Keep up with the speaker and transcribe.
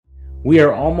We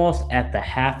are almost at the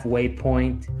halfway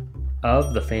point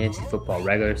of the fantasy football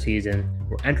regular season.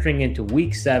 We're entering into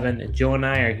week 7, and Joe and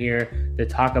I are here to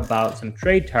talk about some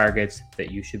trade targets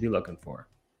that you should be looking for.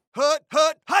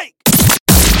 Hike!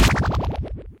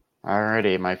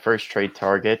 Alrighty, my first trade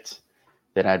target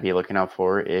that I'd be looking out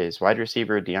for is wide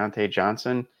receiver Deontay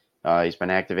Johnson. He's been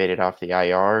activated off the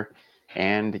IR,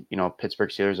 and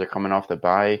Pittsburgh Steelers are coming off the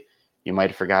bye. You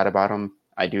might have forgot about him.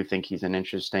 I do think he's an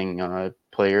interesting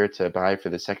player to buy for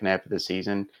the second half of the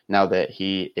season now that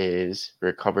he is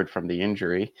recovered from the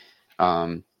injury.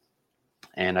 And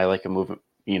I like him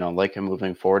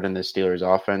moving forward in the Steelers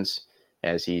offense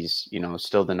as he's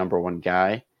still the number one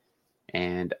guy.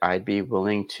 And I'd be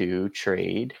willing to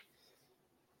trade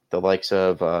the likes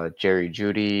of Jerry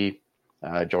Jeudy,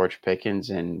 George Pickens,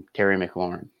 and Terry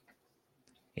McLaurin.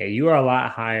 Yeah, you are a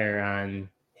lot higher on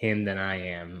him than I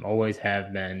am. Always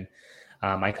have been.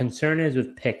 My concern is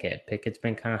with Pickett. Pickett's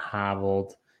been kind of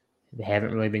hobbled. They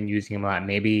haven't really been using him a lot.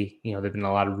 Maybe, there's been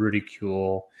a lot of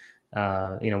ridicule,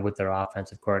 with their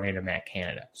offensive coordinator, Matt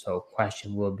Canada. So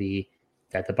question will be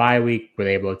that the bye week, were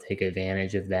they able to take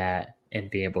advantage of that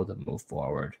and be able to move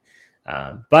forward?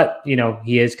 But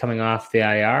he is coming off the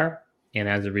IR, and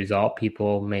as a result,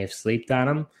 people may have slept on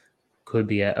him. Could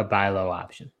be a buy low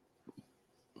option.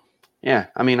 Yeah,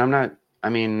 I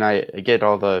get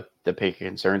all the Pickett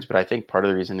concerns, but I think part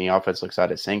of the reason the offense looks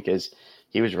out of sync is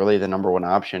he was really the number one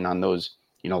option on those,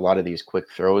 a lot of these quick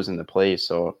throws in the plays.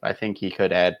 So I think he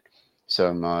could add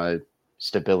some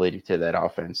stability to that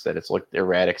offense that it's looked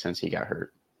erratic since he got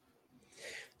hurt.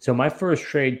 So my first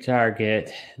trade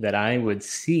target that I would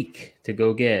seek to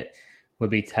go get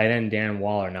would be tight end Darren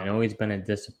Waller. Now, I know he's been a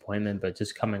disappointment, but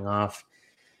just coming off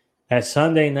that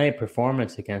Sunday night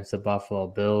performance against the Buffalo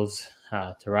Bills,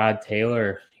 Tyrod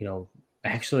Taylor,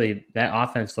 actually that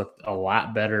offense looked a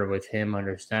lot better with him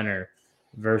under center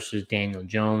versus Daniel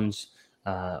Jones.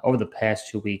 Over the past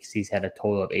 2 weeks, he's had a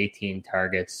total of 18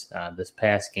 targets. This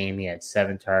past game, he had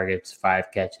 7 targets,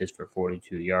 5 catches for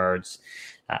 42 yards.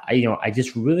 I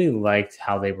just really liked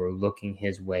how they were looking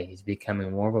his way. He's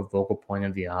becoming more of a vocal point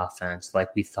of the offense,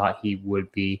 like we thought he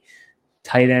would be.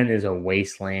 Tight end is a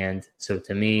wasteland. So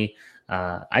to me,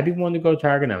 I'd be willing to go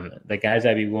target him. The guys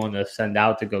I'd be willing to send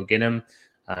out to go get him,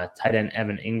 tight end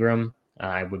Evan Ingram,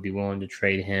 I would be willing to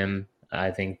trade him.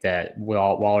 I think that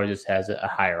Waller just has a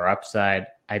higher upside.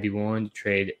 I'd be willing to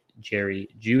trade Jerry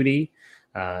Jeudy.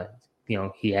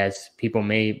 People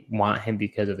may want him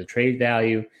because of the trade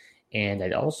value. And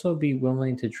I'd also be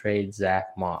willing to trade Zach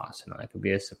Moss. That could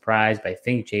be a surprise, but I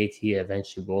think JT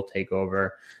eventually will take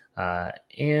over.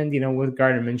 With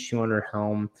Gardner Minshew under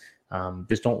helm,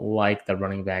 just don't like the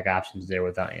running back options there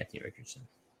without Anthony Richardson.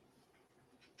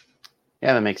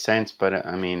 Yeah, that makes sense. But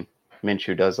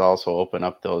Minshew does also open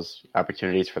up those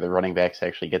opportunities for the running backs to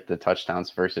actually get the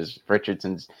touchdowns versus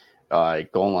Richardson's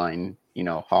goal line,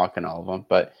 hawk and all of them.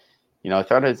 But,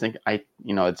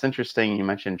 it's interesting you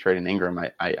mentioned trading Ingram.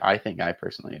 I think I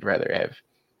personally would rather have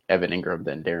Evan Ingram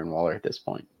than Darren Waller at this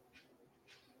point.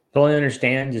 Totally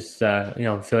understand. Just,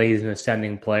 feel he's an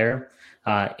ascending player.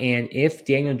 And if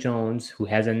Daniel Jones, who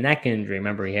has a neck injury,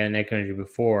 remember he had a neck injury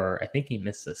before, I think he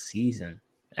missed the season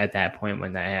at that point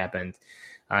when that happened.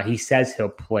 He says he'll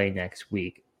play next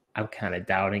week. I'm kind of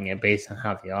doubting it based on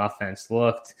how the offense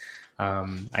looked.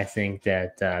 I think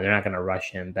that they're not going to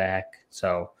rush him back.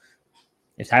 So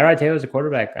if Tyrod Taylor's a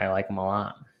quarterback, I like him a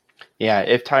lot. Yeah,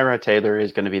 if Tyrod Taylor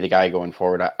is going to be the guy going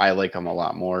forward, I like him a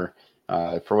lot more.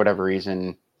 For whatever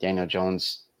reason, Daniel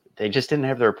Jones, they just didn't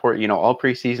have the report. All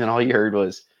preseason, all you heard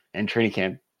was in training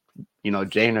camp,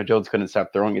 Daniel Jones couldn't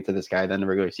stop throwing it to this guy. Then the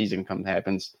regular season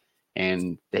happens,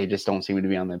 and they just don't seem to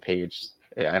be on the page.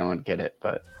 I don't get it,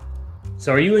 but.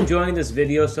 So are you enjoying this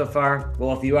video so far?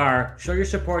 Well, if you are, show your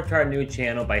support to our new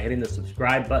channel by hitting the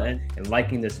subscribe button and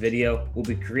liking this video. We'll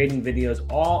be creating videos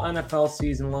all NFL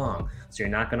season long, so you're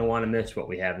not going to want to miss what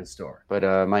we have in store.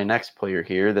 But my next player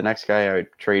here, the next guy I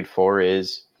would trade for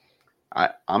is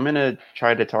I'm going to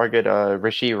try to target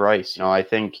Rashee Rice. I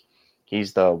think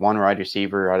he's the one wide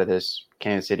receiver out of this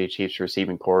Kansas City Chiefs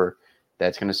receiving core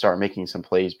that's going to start making some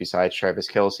plays besides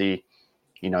Travis Kelce.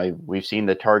 We've seen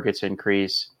the targets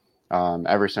increase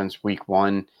ever since week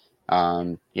 1.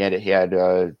 He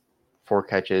had 4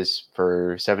 catches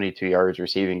for 72 yards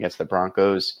receiving against the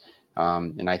Broncos.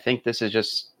 And I think this is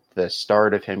just the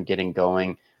start of him getting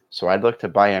going. So I'd look to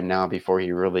buy him now before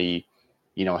he really,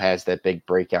 has that big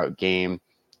breakout game.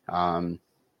 A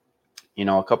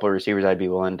couple of receivers I'd be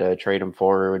willing to trade him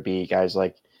for would be guys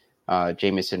like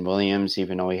Jameson Williams,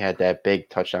 even though he had that big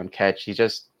touchdown catch.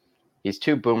 He's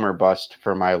too boomer bust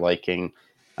for my liking.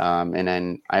 And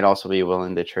then I'd also be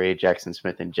willing to trade Jackson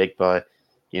Smith and Jigba.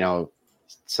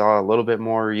 saw a little bit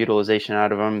more utilization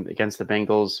out of him against the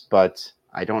Bengals, but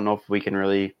I don't know if we can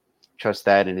really trust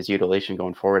that in his utilization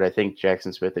going forward. I think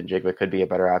Jackson Smith-Njigba could be a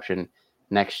better option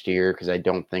next year because I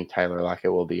don't think Tyler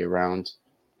Lockett will be around.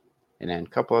 And then a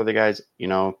couple other guys,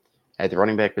 at the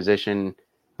running back position,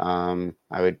 I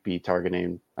would be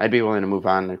targeting. I'd be willing to move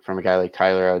on from a guy like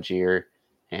Tyler Algier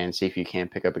and see if you can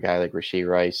pick up a guy like Rashee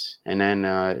Rice. And then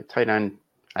tight end,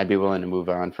 I'd be willing to move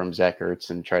on from Zach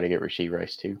Ertz and try to get Rashee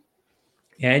Rice too.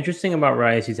 Yeah, interesting about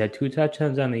Rice. He's had 2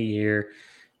 touchdowns on the year.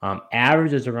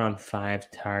 Averages around 5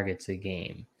 targets a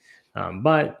game.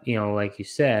 But, like you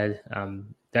said,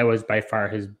 that was by far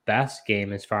his best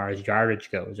game as far as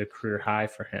yardage goes, a career high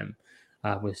for him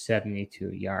with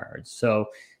 72 yards. So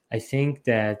I think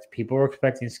that people were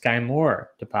expecting Sky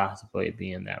Moore to possibly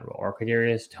be in that role, or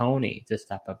Kadarius Toney to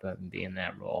step up and be in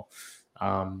that role.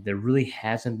 There really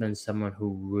hasn't been someone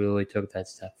who really took that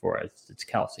step forward. It's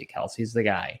Kelsey. Kelsey's the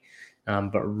guy.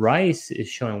 But Rice is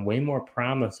showing way more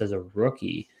promise as a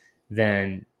rookie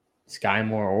than Sky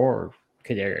Moore or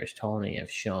Kadarius Toney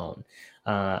have shown.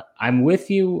 I'm with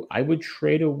you. I would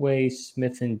trade away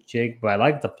Smith-Njigba, but I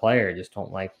like the player. Just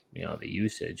don't like the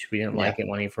usage. We didn't like it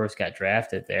when he first got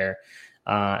drafted there.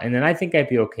 And then I think I'd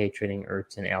be okay trading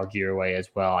Ertz and Algier away as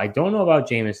well. I don't know about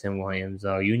Jameson Williams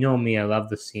though. You know me. I love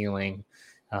the ceiling.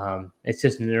 It's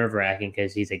just nerve-wracking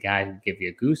because he's a guy who can give you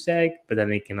a goose egg, but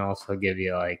then he can also give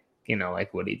you like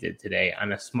what he did today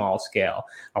on a small scale.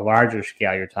 A larger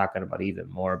scale, you're talking about even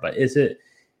more. But is it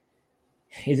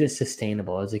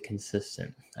sustainable? Is it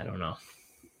consistent? I don't know.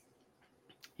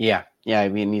 Yeah. I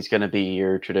mean, he's going to be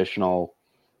your traditional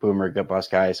boomer good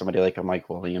bust guy, somebody like a Mike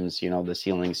Williams. The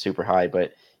ceiling's super high,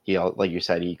 but like you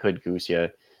said, he could goose you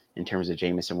in terms of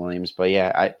Jameson Williams. But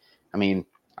yeah, I mean,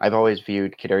 I've always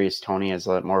viewed Kadarius Toney as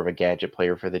more of a gadget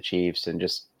player for the Chiefs and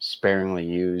just sparingly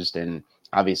used. And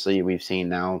obviously, we've seen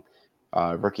now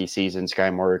rookie season, Sky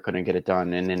Moore couldn't get it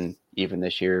done, and then even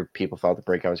this year, people thought the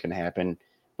breakout was going to happen.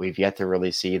 We've yet to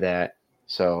really see that.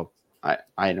 So I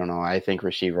don't know. I think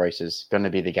Rashee Rice is going to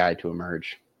be the guy to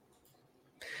emerge.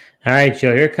 All right,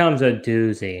 Joe, here comes a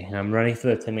doozy. I'm ready for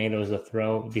the tomatoes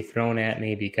to be thrown at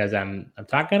me because I'm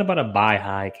talking about a buy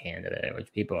high candidate,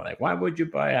 which people are like, why would you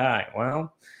buy high?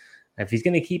 Well, if he's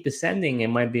going to keep ascending, it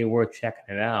might be worth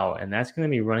checking it out. And that's going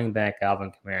to be running back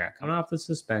Alvin Kamara. Coming off the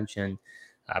suspension,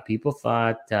 people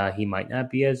thought he might not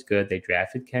be as good. They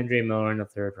drafted Kendre Miller in the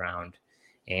 3rd round,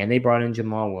 and they brought in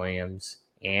Jamal Williams,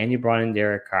 and you brought in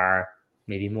Derek Carr,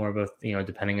 maybe more of a,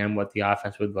 depending on what the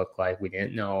offense would look like. We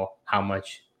didn't know how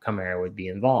much Kamara would be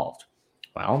involved.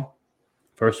 Well,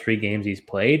 first 3 games he's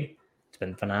played, it's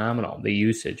been phenomenal. The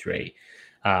usage rate,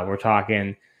 we're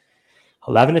talking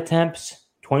 11 attempts,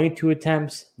 22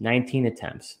 attempts, 19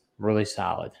 attempts. Really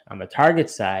solid. On the target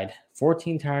side,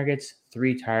 14 targets,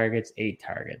 3 targets, 8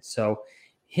 targets. So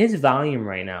his volume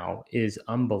right now is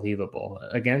unbelievable.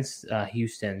 Against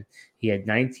Houston, he had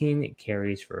 19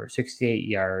 carries for 68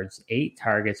 yards, 8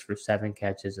 targets for 7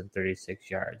 catches and 36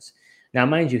 yards. Now,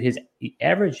 mind you, his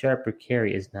average yard per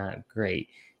carry is not great,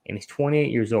 and he's 28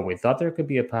 years old. We thought there could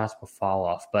be a possible fall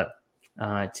off, but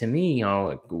to me,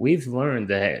 we've learned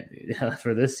that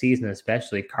for this season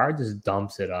especially, Carr just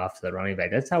dumps it off to the running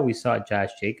back. That's how we saw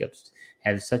Josh Jacobs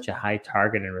have such a high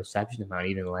target and reception amount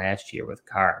even last year with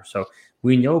Carr. So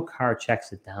we know Carr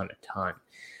checks it down a ton.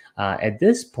 At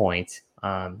this point,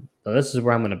 so this is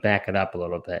where I'm going to back it up a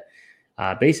little bit.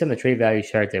 Based on the trade value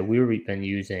chart that we've been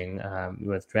using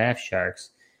with Draft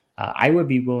Sharks, I would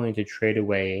be willing to trade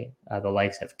away the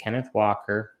likes of Kenneth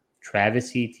Walker,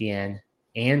 Travis Etienne,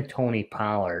 and Tony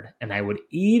Pollard. And I would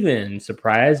even,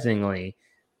 surprisingly,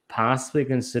 possibly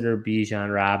consider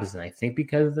Bijan Robinson. I think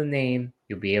because of the name,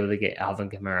 you'll be able to get Alvin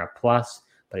Kamara plus,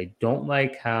 but I don't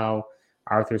like how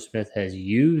Arthur Smith has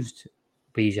used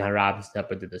Bijan Robinson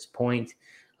up until this point.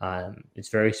 It's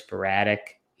very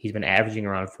sporadic. He's been averaging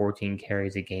around 14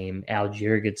 carries a game.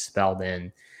 Algier gets spelled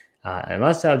in.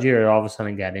 Unless Algier all of a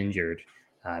sudden got injured,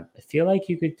 I feel like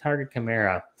you could target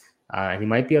Kamara, and he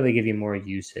might be able to give you more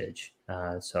usage.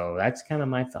 So that's kind of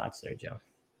my thoughts there, Joe.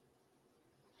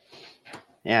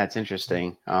 Yeah, it's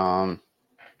interesting. I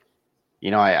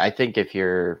think if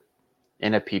you're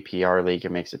in a PPR league,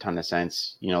 it makes a ton of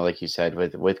sense. Like you said,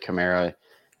 with Kamara,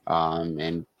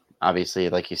 and obviously,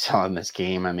 like you saw in this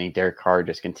game, I mean, Derek Carr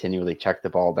just continually checked the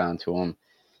ball down to him,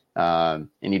 and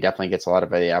he definitely gets a lot of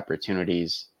the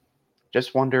opportunities.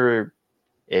 Just wonder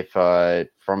if,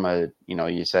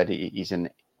 you said he's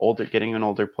getting an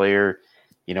older player.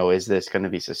 Is this going to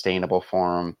be sustainable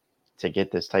for him to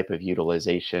get this type of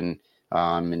utilization?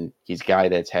 And he's a guy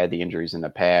that's had the injuries in the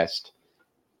past.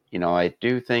 I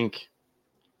do think,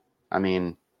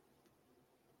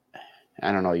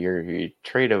 I don't know,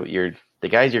 the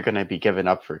guys you're going to be giving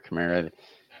up for Kamara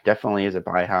definitely is a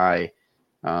buy high.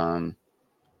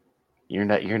 You're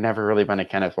never really been a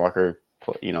Kenneth Walker,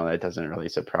 that doesn't really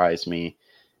surprise me.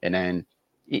 And then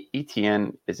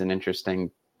ETN is an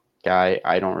interesting guy.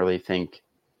 I don't really think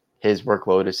his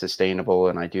workload is sustainable,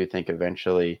 and I do think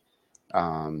eventually,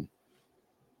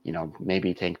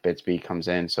 maybe Tank Bigsby comes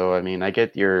in. So, I mean, I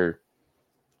get your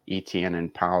ETN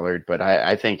and Pollard, but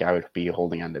I think I would be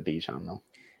holding on to Bijan, though.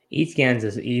 ETN's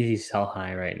is easy sell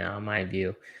high right now, in my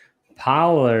view.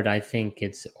 Pollard, I think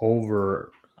it's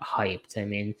overhyped. I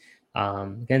mean,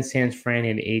 against San Fran, he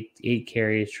had eight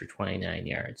carries for 29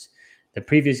 yards. The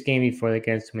previous game before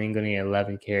against New England, he had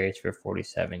 11 carries for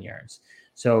 47 yards.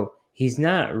 So he's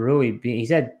not really he's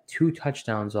had 2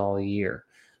 touchdowns all year.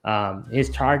 His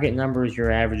target numbers,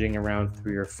 you're averaging around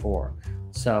 3 or 4.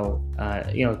 So,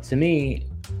 to me,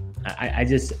 I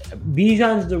just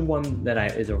Bijan's the one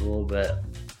that is a little bit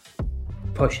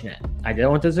pushing it. I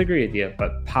don't disagree with you,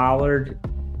 but Pollard,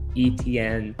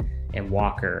 ETN, and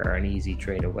Walker are an easy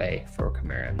trade away for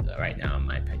Kamara right now, in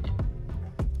my opinion.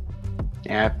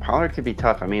 Yeah, Pollard could be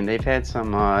tough. I mean, they've had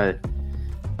some.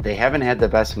 They haven't had the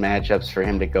best matchups for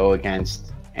him to go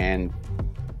against, and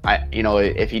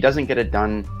if he doesn't get it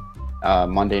done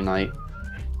Monday night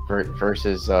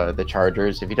versus the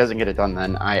Chargers, if he doesn't get it done,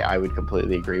 then I would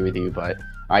completely agree with you. But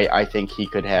I think he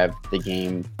could have the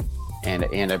game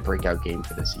and a breakout game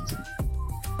for the season.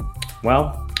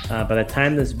 Well, by the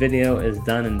time this video is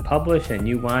done and published and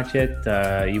you watch it,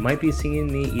 you might be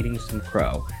seeing me eating some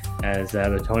crow as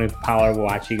the Tony Pollard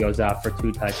watch. He goes out for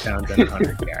 2 touchdowns and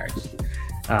 100 yards.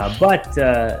 But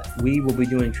we will be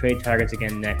doing trade targets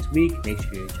again next week. Make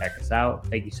sure you check us out.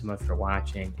 Thank you so much for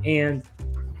watching, and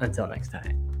until next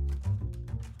time.